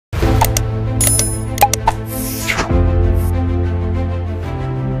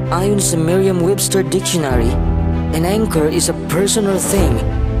Ayon sa Merriam-Webster Dictionary, an anchor is a person or thing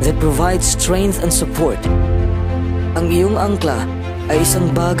that provides strength and support. Ang iyong angkla ay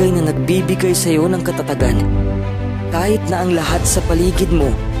isang bagay na nagbibigay sa iyo ng katatagan, kahit na ang lahat sa paligid mo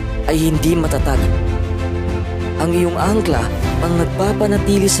ay hindi matatag. Ang iyong angkla ang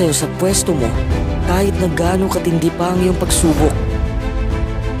nagpapanatili sa iyo sa pwesto mo kahit na gaano katindi pa ang iyong pagsubok.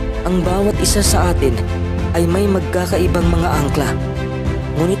 Ang bawat isa sa atin ay may magkakaibang mga angkla,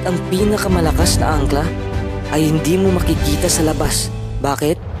 ngunit ang pinakamalakas na angkla ay hindi mo makikita sa labas.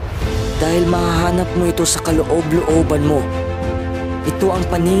 Bakit? Dahil mahahanap mo ito sa kaloob-looban mo. Ito ang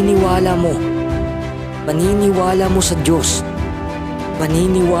paniniwala mo. Paniniwala mo sa Diyos.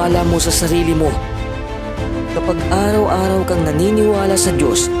 Paniniwala mo sa sarili mo. Kapag araw-araw kang naniniwala sa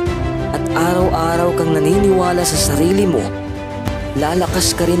Diyos at araw-araw kang naniniwala sa sarili mo,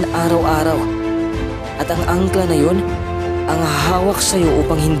 lalakas ka rin araw-araw. At ang angkla na yun ang hahawak sa iyo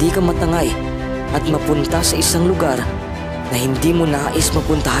upang hindi ka matangay at mapunta sa isang lugar na hindi mo nais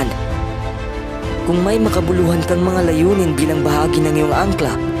mapuntahan. Kung may makabuluhan kang mga layunin bilang bahagi ng iyong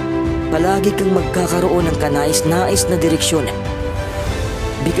angkla, palagi kang magkakaroon ng kanais-nais na direksyon.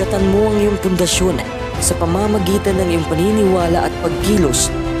 Bigatan mo ang iyong pundasyon sa pamamagitan ng iyong paniniwala at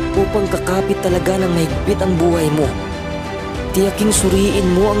pagkilos upang kakapit talaga ng mahigpit ang buhay mo. Tiyaking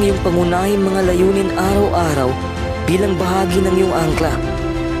suriin mo ang iyong pangunahing mga layunin araw-araw bilang bahagi ng iyong angkla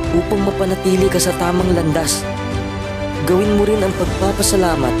upang mapanatili ka sa tamang landas. Gawin mo rin ang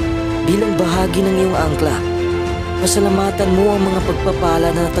pagpapasalamat bilang bahagi ng iyong angkla. Pasalamatan mo ang mga pagpapala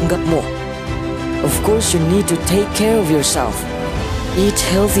na natanggap mo. Of course, you need to take care of yourself. Eat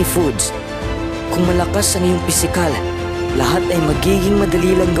healthy foods. Kung malakas ang iyong pisikal, lahat ay magiging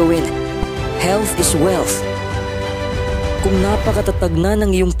madali lang gawin. Health is wealth. Kung napakatatag na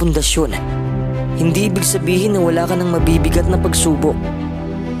ng iyong pundasyon, hindi ibig sabihin na wala ka ng mabibigat na pagsubok.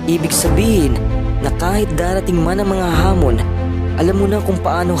 Ibig sabihin na kahit darating man ang mga hamon, alam mo na kung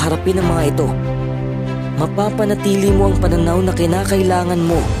paano harapin ang mga ito. Mapapanatili mo ang pananaw na kinakailangan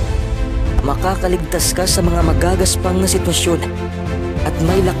mo. Makakaligtas ka sa mga magagaspang na sitwasyon at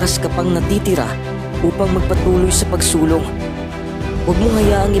may lakas ka pang natitira upang magpatuloy sa pagsulong. Huwag mong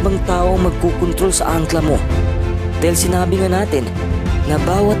hayaang ibang tao magkukontrol sa angkla mo. Dahil sinabi nga natin na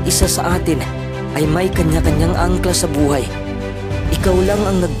bawat isa sa atin ay may kanya-kanyang angkla sa buhay. Ikaw lang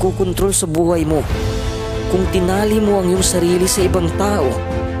ang nagkukontrol sa buhay mo. Kung tinali mo ang iyong sarili sa ibang tao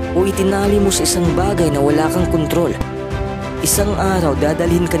o itinali mo sa isang bagay na wala kang kontrol, isang araw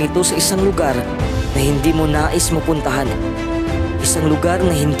dadalhin ka nito sa isang lugar na hindi mo nais mapuntahan. Isang lugar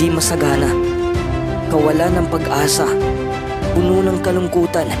na hindi masagana, kawalan ng pag-asa, puno ng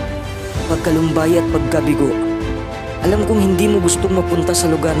kalungkutan, pagkalumbay at pagkabigo. Alam kong hindi mo gustong mapunta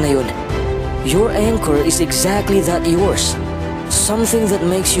sa lugar na yun. Your anchor is exactly that, yours. Something that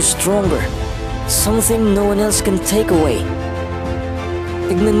makes you stronger. Something no one else can take away.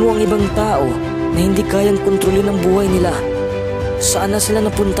 Tignan mo ang ibang tao na hindi kayang kontrolin ang buhay nila. Saan na sila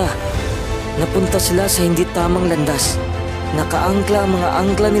napunta? Napunta sila sa hindi tamang landas. Nakaangkla ang mga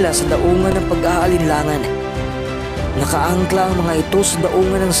angkla nila sa daungan ng pag-aalinlangan. Nakaangkla ang mga ito sa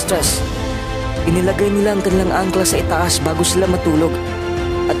daungan ng stress. Inilagay nila ang kanilang angkla sa itaas bago sila matulog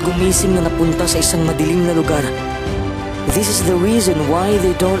at gumising na napunta sa isang madilim na lugar. This is the reason why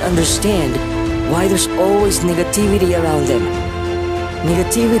they don't understand why there's always negativity around them.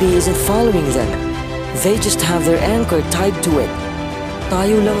 Negativity isn't following them. They just have their anchor tied to it.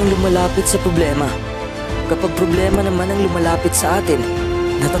 Tayo lang ang lumalapit sa problema. Kapag problema naman ang lumalapit sa atin,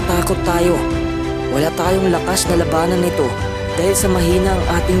 natatakot tayo. Wala tayong lakas na labanan nito dahil sa mahina ang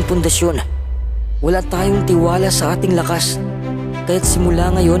ating pundasyon. Wala tayong tiwala sa ating lakas. Kaya't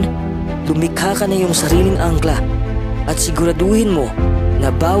simula ngayon, lumikha ka na iyong sariling angkla at siguraduhin mo na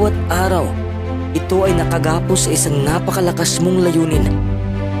bawat araw, ito ay nakagapos sa isang napakalakas mong layunin.